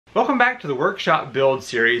Welcome back to the workshop build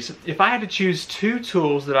series. If I had to choose two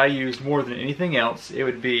tools that I use more than anything else, it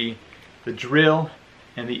would be the drill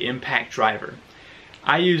and the impact driver.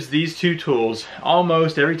 I use these two tools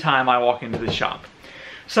almost every time I walk into the shop.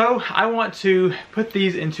 So I want to put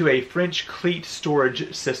these into a French Cleat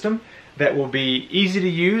storage system that will be easy to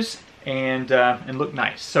use and look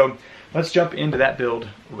nice. So let's jump into that build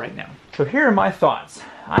right now. So here are my thoughts.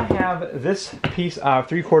 I have this piece of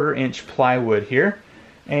 3/4 inch plywood here,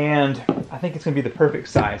 and I think it's going to be the perfect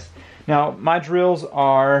size. Now my drills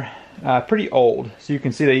are pretty old, so you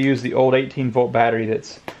can see they use the old 18-volt battery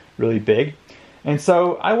that's really big. And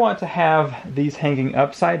so I want to have these hanging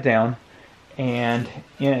upside down and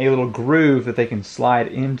in a little groove that they can slide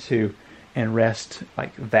into and rest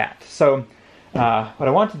like that. So what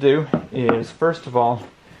I want to do is, first of all,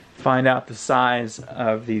 find out the size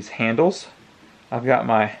of these handles. I've got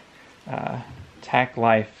my Tack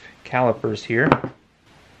Life calipers here.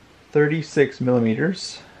 36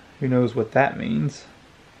 millimeters. Who knows what that means?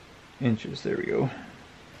 Inches, there we go.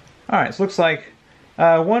 Alright, so it looks like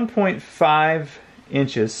 1.5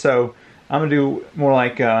 inches. So I'm going to do more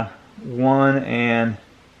like 1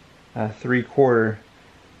 3/4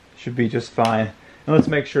 should be just fine. And let's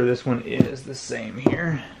make sure this one is the same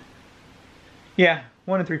here. Yeah,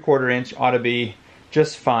 1 3/4 inch ought to be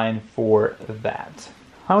just fine for that.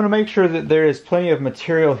 I want to make sure that there is plenty of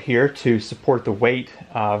material here to support the weight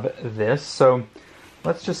of this. So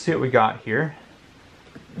let's just see what we got here.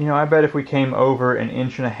 You know, I bet if we came over 1.5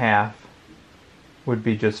 inches would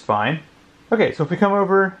be just fine. Okay, so if we come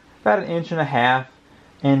over about 1.5 inches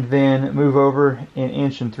and then move over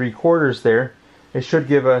 1 3/4 inches there, it should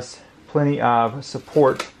give us plenty of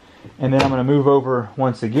support. And then I'm going to move over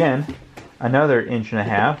once again another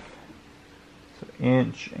 1.5 inches. So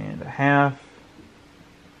 1.5 inches.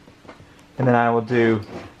 And then I will do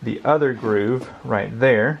the other groove right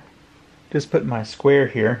there. Just put my square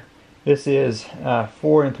here. This is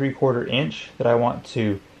 4 3/4 inch that I want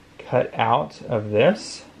to cut out of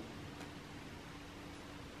this.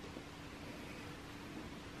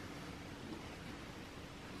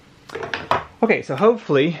 Okay, so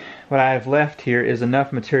hopefully what I have left here is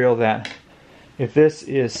enough material that if this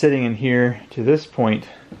is sitting in here to this point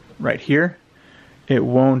right here, it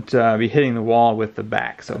won't be hitting the wall with the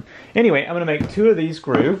back. So anyway, I'm going to make 2 of these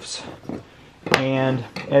grooves, and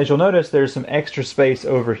as you'll notice, there's some extra space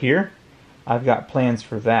over here. I've got plans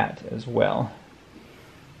for that as well.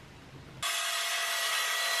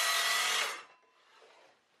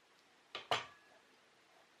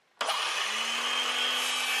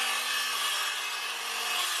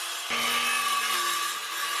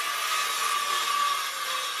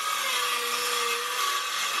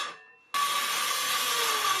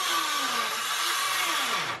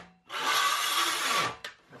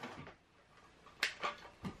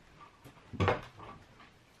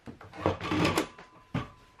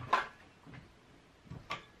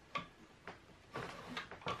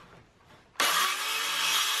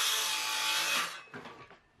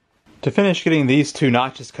 To finish getting these 2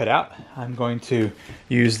 notches cut out, I'm going to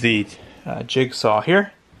use the jigsaw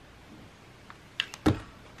here.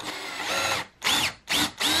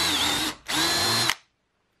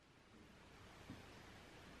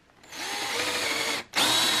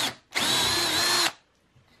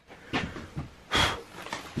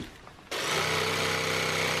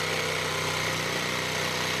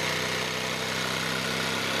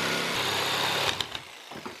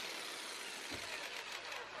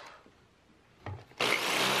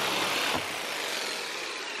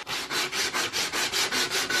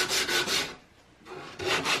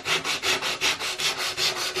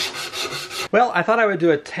 Well, I thought I would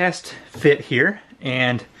do a test fit here,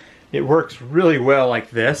 and it works really well like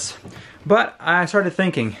this. But I started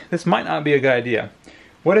thinking, this might not be a good idea.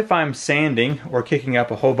 What if I'm sanding or kicking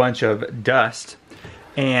up a whole bunch of dust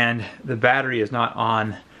and the battery is not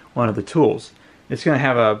on one of the tools? It's going to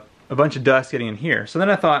have a bunch of dust getting in here. So then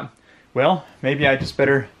I thought, well, maybe I just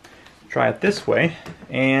better try it this way,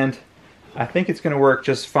 and I think it's going to work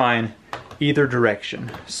just fine either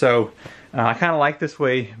direction. So I kind of like this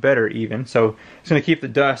way better even, so it's going to keep the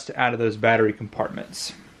dust out of those battery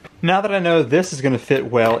compartments. Now that I know this is going to fit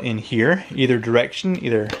well in here, either direction,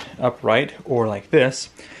 either upright or like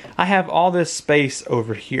this, I have all this space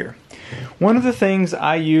over here. One of the things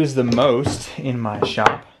I use the most in my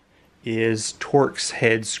shop is Torx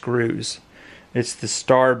head screws. It's the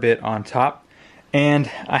star bit on top, and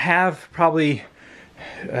I have probably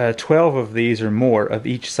 12 of these or more of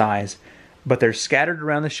each size, but they're scattered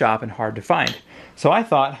around the shop and hard to find. So I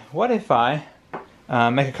thought, what if I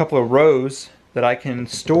make a couple of rows that I can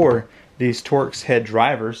store these Torx head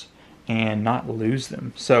drivers and not lose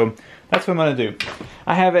them. So that's what I'm going to do.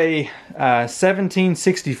 I have a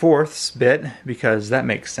 17/64 bit because that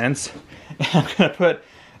makes sense. And I'm going to put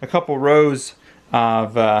a couple rows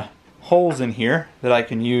of holes in here that I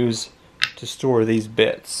can use to store these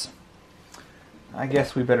bits. I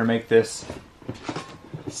guess we better make this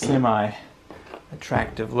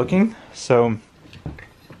semi-attractive looking. So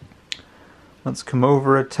let's come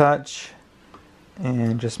over a touch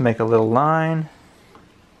and just make a little line.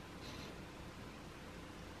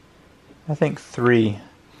 I think 3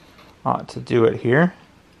 ought to do it here.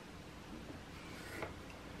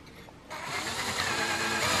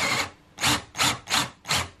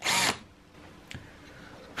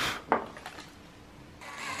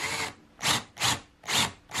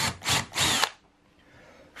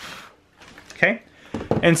 Okay,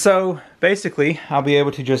 and so basically I'll be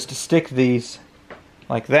able to just stick these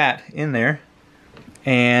like that in there,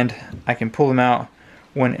 and I can pull them out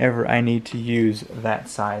whenever I need to use that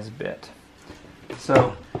size bit.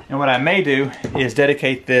 So, and what I may do is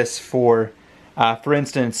dedicate this for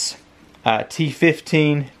instance,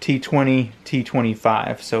 T15, T20,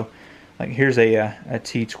 T25. So, like here's a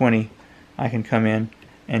T20, I can come in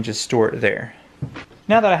and just store it there.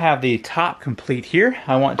 Now that I have the top complete here,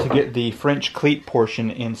 I want to get the French cleat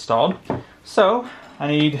portion installed. So, I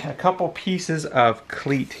need a couple pieces of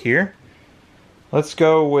cleat here. Let's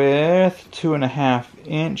go with 2.5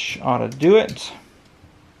 inch, ought to do it.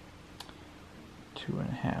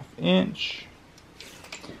 2.5 inch.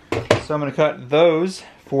 So I'm going to cut those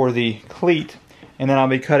for the cleat, and then I'll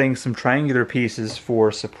be cutting some triangular pieces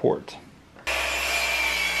for support.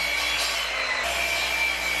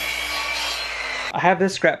 I have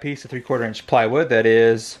this scrap piece of 3/4 inch plywood that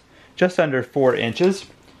is just under 4 inches,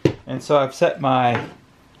 and so I've set my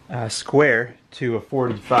square to a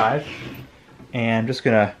 45, and I'm just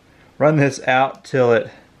going to run this out till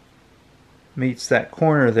it meets that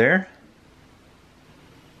corner there.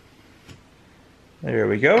 There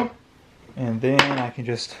we go. And then I can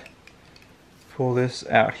just pull this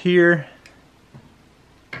out here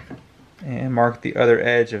and mark the other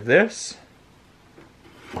edge of this.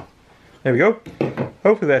 There we go.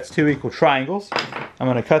 Hopefully that's 2 equal triangles. I'm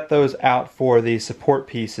going to cut those out for the support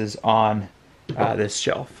pieces on this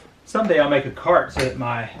shelf. Someday I'll make a cart so that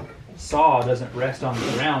my saw doesn't rest on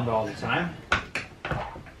the ground all the time.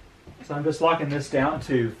 So I'm just locking this down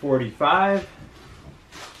to 45.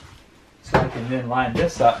 So I can then line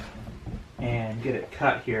this up and get it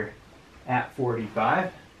cut here at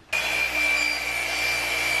 45.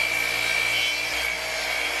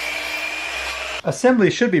 Assembly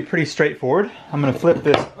should be pretty straightforward. I'm going to flip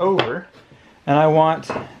this over, and I want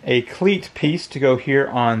a cleat piece to go here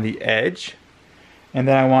on the edge, and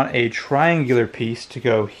then I want a triangular piece to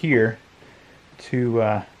go here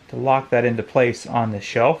to lock that into place on the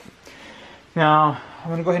shelf. Now I'm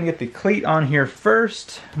going to go ahead and get the cleat on here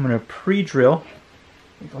first. I'm going to pre-drill.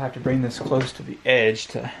 I think I'll have to bring this close to the edge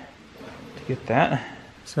to get that.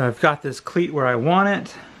 So I've got this cleat where I want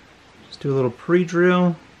it. Just do a little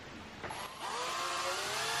pre-drill.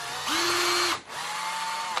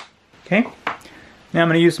 Okay. Now I'm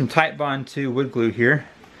going to use some Titebond 2 wood glue here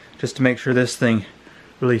just to make sure this thing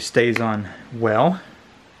really stays on well.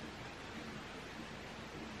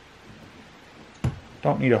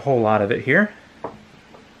 Don't need a whole lot of it here.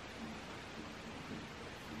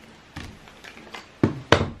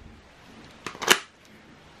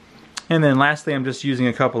 And then lastly, I'm just using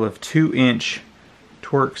a couple of 2-inch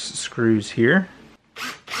Torx screws here.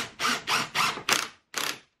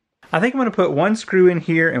 I think I'm going to put 1 screw in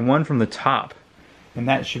here and 1 from the top, and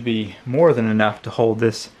that should be more than enough to hold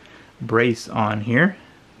this brace on here.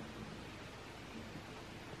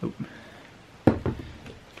 Oop.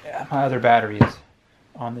 Yeah, my other battery is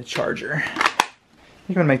on the charger. I think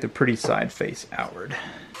I'm going to make the pretty side face outward.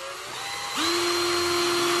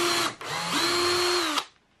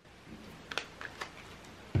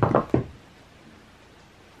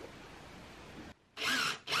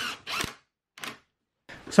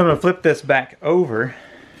 So I'm going to flip this back over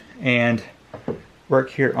and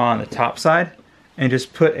work here on the top side and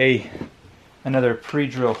just put another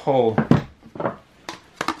pre-drill hole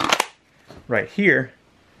right here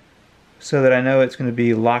so that I know it's going to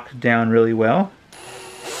be locked down really well.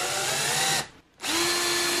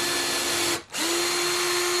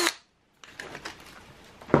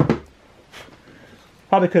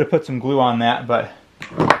 Probably could have put some glue on that, but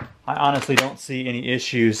I honestly don't see any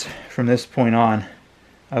issues from this point on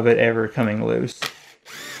of it ever coming loose.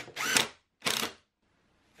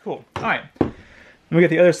 Cool. Alright, we get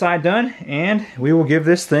the other side done and we will give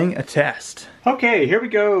this thing a test. Okay, here we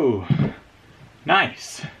go.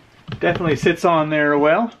 Nice. Definitely sits on there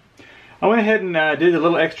well. I went ahead and did a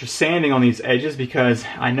little extra sanding on these edges because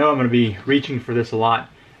I know I'm going to be reaching for this a lot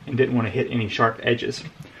and didn't want to hit any sharp edges.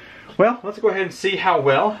 Well, let's go ahead and see how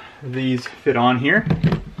well these fit on here.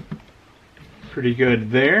 Pretty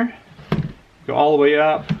good there. Go all the way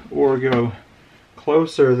up or go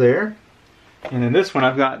closer there. And then this one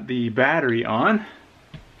I've got the battery on,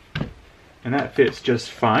 and that fits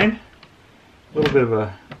just fine. A little bit of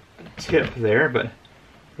a tip there, but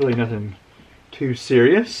really nothing too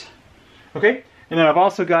serious. Okay, and then I've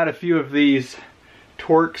also got a few of these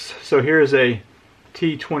Torx. So here's a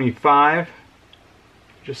T25.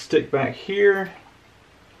 Just stick back here,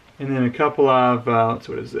 and then a couple of,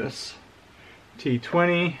 what is this?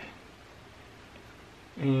 T20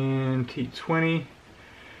 and T20.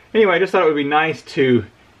 Anyway, I just thought it would be nice to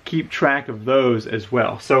keep track of those as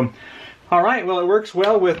well. So, alright, well, it works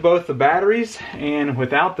well with both the batteries and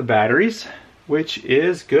without the batteries, which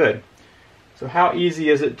is good. So how easy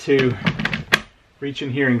is it to reach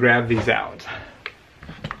in here and grab these out?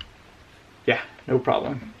 Yeah, no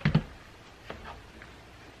problem.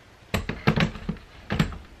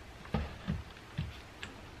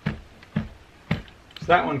 So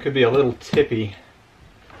that one could be a little tippy.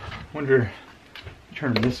 Wonder,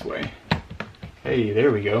 turn this way. Hey,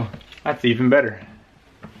 there we go. That's even better.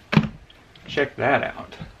 Check that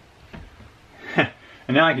out.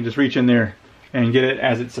 And now I can just reach in there and get it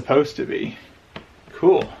as it's supposed to be.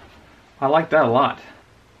 Cool. I like that a lot.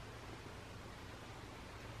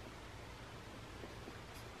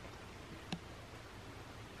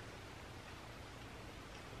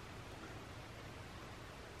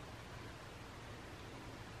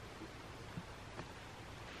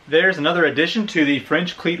 There's another addition to the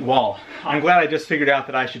French Cleat wall. I'm glad I just figured out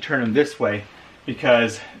that I should turn them this way,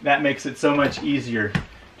 because that makes it so much easier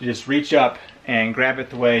to just reach up and grab it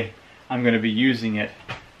the way I'm going to be using it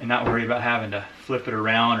and not worry about having to flip it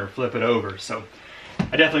around or flip it over. So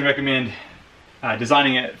I definitely recommend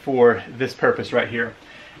designing it for this purpose right here.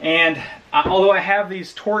 And although I have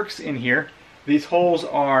these Torx in here, these holes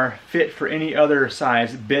are fit for any other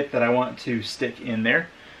size bit that I want to stick in there.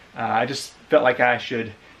 I just felt like I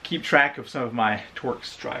should keep track of some of my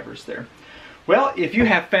Torx drivers there. Well, if you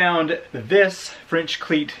have found this French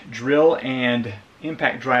Cleat drill and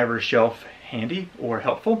impact driver shelf handy or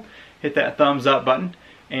helpful, hit that thumbs up button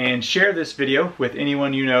and share this video with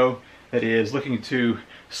anyone you know that is looking to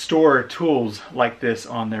store tools like this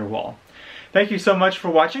on their wall. Thank you so much for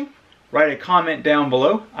watching. Write a comment down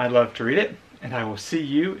below. I'd love to read it, and I will see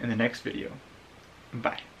you in the next video.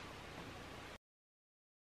 Bye.